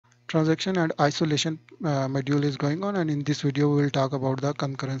Transaction and isolation module is going on, and in this video we will talk about the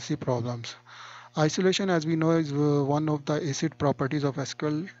concurrency problems. Isolation, as we know, is one of the ACID properties of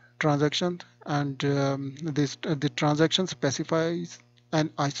SQL transactions, and the transaction specifies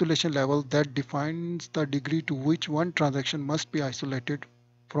an isolation level that defines the degree to which one transaction must be isolated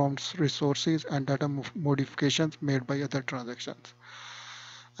from resources and data modifications made by other transactions.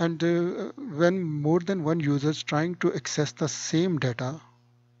 And when more than one user is trying to access the same data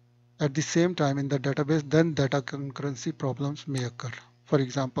at the same time in the database, then data concurrency problems may occur. For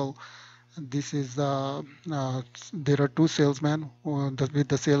example, this is there are two salesmen with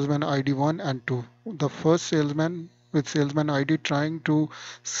the salesman ID 1 and 2. The first salesman with salesman ID trying to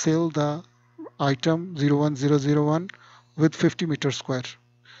sell the item 01001 with 50 meters square.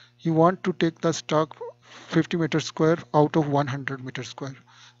 He want to take the stock 50 meters square out of 100 meters square,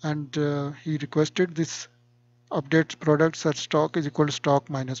 and he requested this update product such stock is equal to stock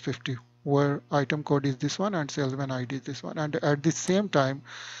minus 50, where item code is this one and salesman ID is this one. And at the same time,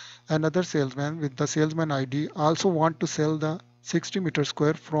 another salesman with the salesman ID also want to sell the 60 meter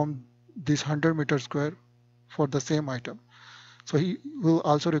square from this 100 meter square for the same item. So he will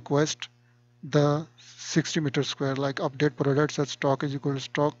also request the 60 meter square, like update product such stock is equal to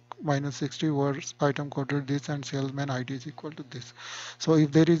stock minus 60, where item coded this and salesman ID is equal to this. So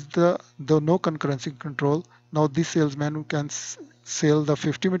if there is the no concurrency control, now this salesman who can sell the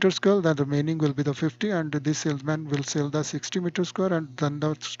 50 meter square, then the remaining will be the 50, and this salesman will sell the 60 meter square, and then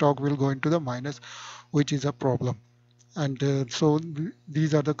the stock will go into the minus, which is a problem. And so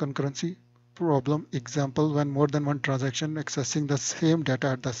these are the concurrency problem example when more than one transaction accessing the same data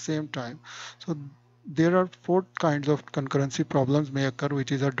at the same time. So there are four kinds of concurrency problems may occur,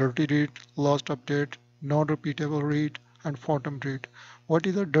 which is a dirty read, lost update, non-repeatable read, and phantom read. What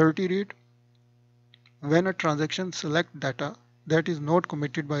is a dirty read? When a transaction selects data that is not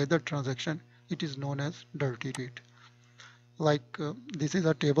committed by other transaction, it is known as dirty read. Like this is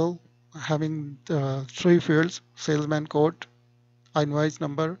a table having three fields: salesman code, invoice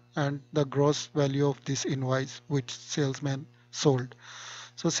number, and the gross value of this invoice which salesman sold.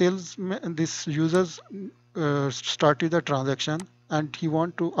 So this users started the transaction, and he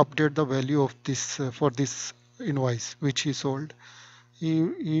want to update the value of this for this invoice which he sold.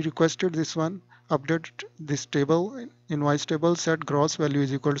 He requested this one, update this table, invoice table, set gross value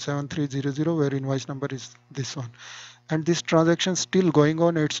is equal to 7300, where invoice number is this one. And this transaction still going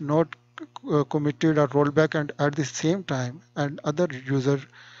on, it's not committed or rolled back, and at the same time and other user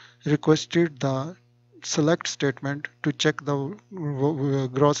requested the select statement to check the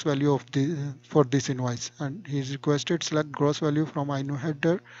gross value of for this invoice, and he requested select gross value from INO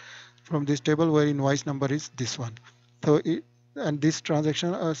header from this table where invoice number is this one. So and this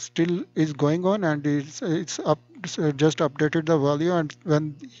transaction still is going on, and it's just updated the value, and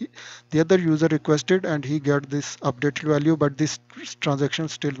when the other user requested and he got this updated value, but this transaction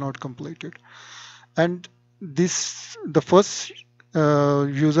still not completed. And the first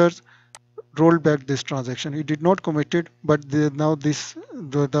users rolled back this transaction. He did not commit it, but now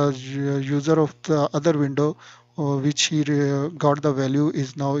the user of the other window which he got the value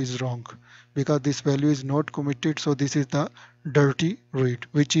is wrong, because this value is not committed. So this is the dirty read,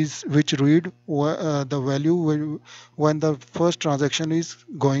 which read the value when the first transaction is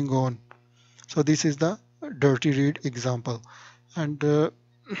going on. So this is the dirty read example. And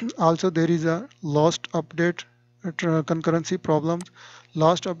also there is a lost update concurrency problems.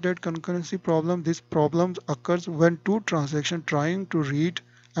 Last update concurrency problem. This problem occurs when two transactions trying to read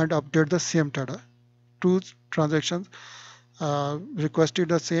and update the same data. Two transactions requested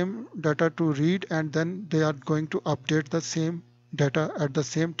the same data to read, and then they are going to update the same data at the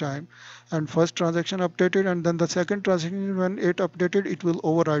same time. And first transaction updated, and then the second transaction, when it updated, it will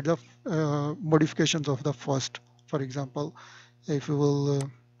override the modifications of the first. For example, if you will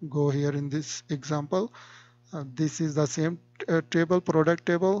go here in this example, this is the same table, product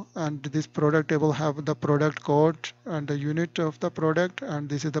table, and this product table have the product code and the unit of the product, and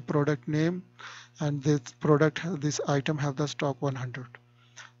this is the product name, and this item have the stock 100.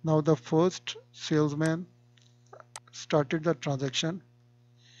 Now the first salesman started the transaction.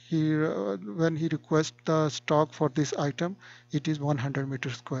 When he requests the stock for this item, it is 100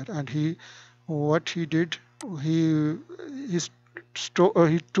 meters square, and what he did, he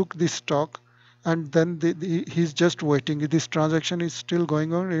took this stock, and then he's just waiting. This transaction is still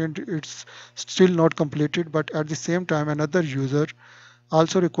going on and it's still not completed, but at the same time another user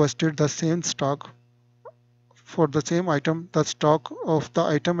also requested the same stock for the same item, the stock of the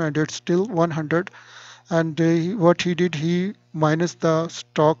item, and it's still 100. And what he did, he minus the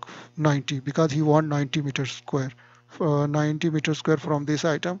stock 90, because he want 90 meters square 90 meter square from this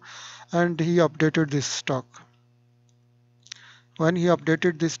item, and he updated this stock. When he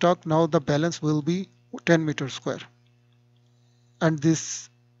updated this stock, now the balance will be 10 meter square, and this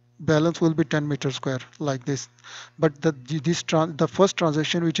balance will be 10 meter square like this. But the first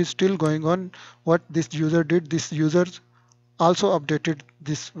transaction which is still going on, what this user did, this user also updated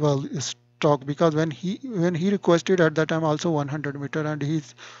this stock, because when he requested at that time also 100 meter, and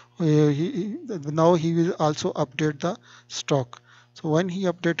now he will also update the stock. So when he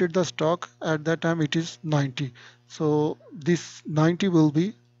updated the stock at that time, it is 90. So this 90 will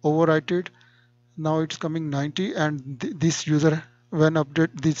be overwritten. Now it's coming 90, and this user, when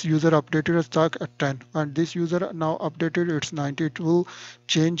this user updated a stock at 10, and this user now updated it's 90. It will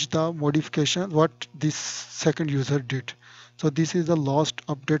change the modification what this second user did. So this is the lost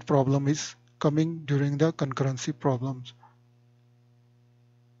update problem is coming during the concurrency problems.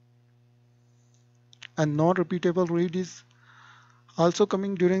 And non-repeatable read is also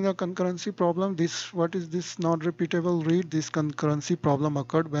coming during the concurrency problem. What is this non-repeatable read? This concurrency problem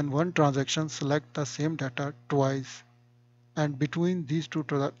occurred when one transaction select the same data twice, and between these two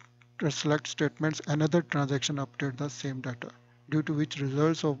select statements another transaction update the same data, due to which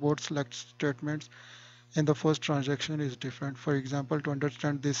results of both select statements in the first transaction is different. For example, to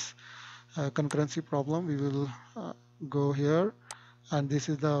understand this concurrency problem, we will go here, and this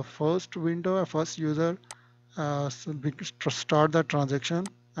is the first window. First user start the transaction,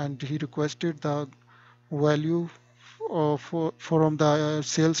 and he requested the value from the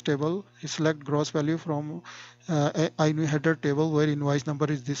sales table. He select gross value from INV header table where invoice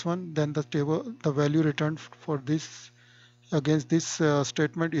number is this one. Then the value returned for this against this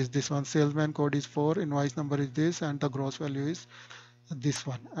statement is this one. Salesman code is 4, invoice number is this, and the gross value is this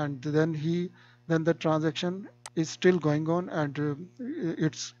one. And then the transaction is still going on, and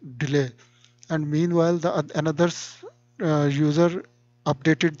it's delay. And meanwhile, another user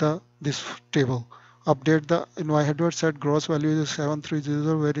updated this table. Update the invoice header, set gross value is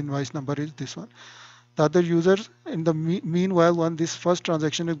 7300 where invoice number is this one. The other user in the meanwhile, when this first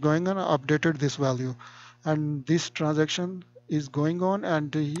transaction is going on, updated this value, and this transaction is going on,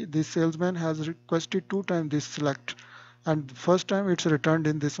 and this salesman has requested 2 times this select, and first time it's returned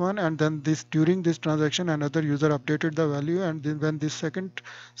in this one, and then during this transaction another user updated the value, and then when this second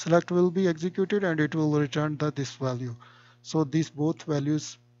select will be executed, and it will return this value. So these both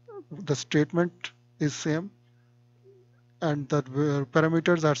values, the statement is same and the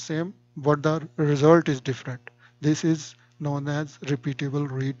parameters are same, but the result is different. This is known as repeatable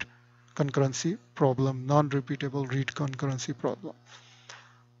read concurrency problem, non-repeatable read concurrency problem.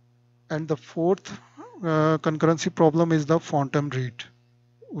 And the fourth concurrency problem is the PHONTOM read,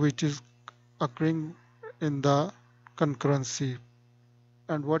 which is occurring in the concurrency.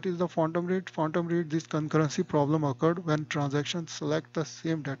 And what is the PHONTOM read? PHONTOM read, this concurrency problem occurred when transactions select the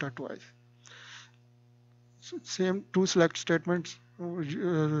same data twice. Same 2 select statements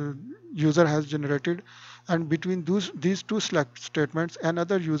user has generated, and between these 2 select statements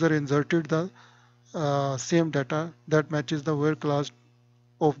another user inserted the same data that matches the where clause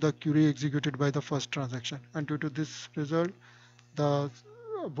of the query executed by the first transaction, and due to this result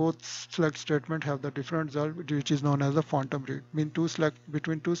both select statement have the different result, which is known as the PHONTOM read.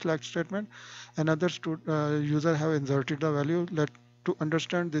 Between two select statement another user have inserted the value. To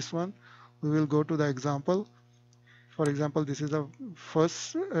understand this one, we will go to the example. For example, this is the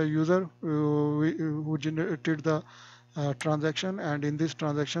first user who generated the transaction, and in this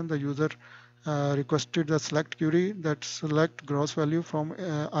transaction the user requested the select query that select gross value from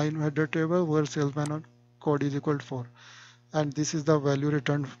INV header table where salesman code is equal to 4, and this is the value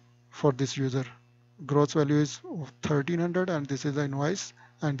returned for this user. Gross value is 1300, and this is the invoice,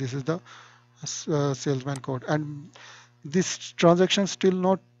 and this is the salesman code, and this transaction still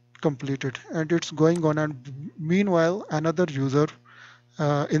not completed and it's going on, and meanwhile another user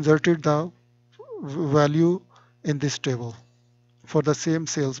inserted the value in this table for the same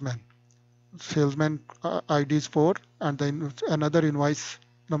salesman ID is 4, and then another invoice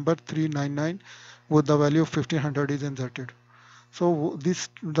number 399 with the value of 1500 is inserted. So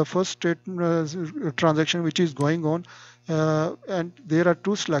the first transaction which is going on, and there are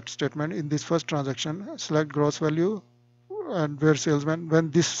 2 select statements in this first transaction, select gross value and where salesman.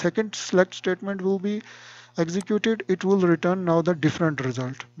 When this second select statement will be executed, it will return now the different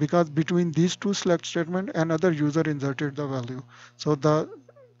result, because between these 2 select statement another user inserted the value. So the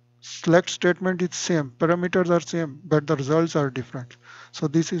select statement is same, parameters are same, but the results are different. So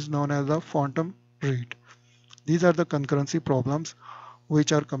this is known as the PHONTOM read. These are the concurrency problems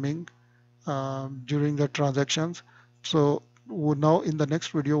which are coming during the transactions. So now in the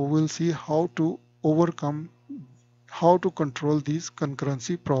next video we will see how to overcome how to control these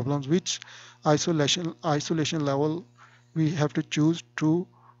concurrency problems, which isolation level we have to choose to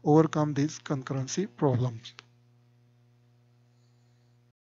overcome these concurrency problems.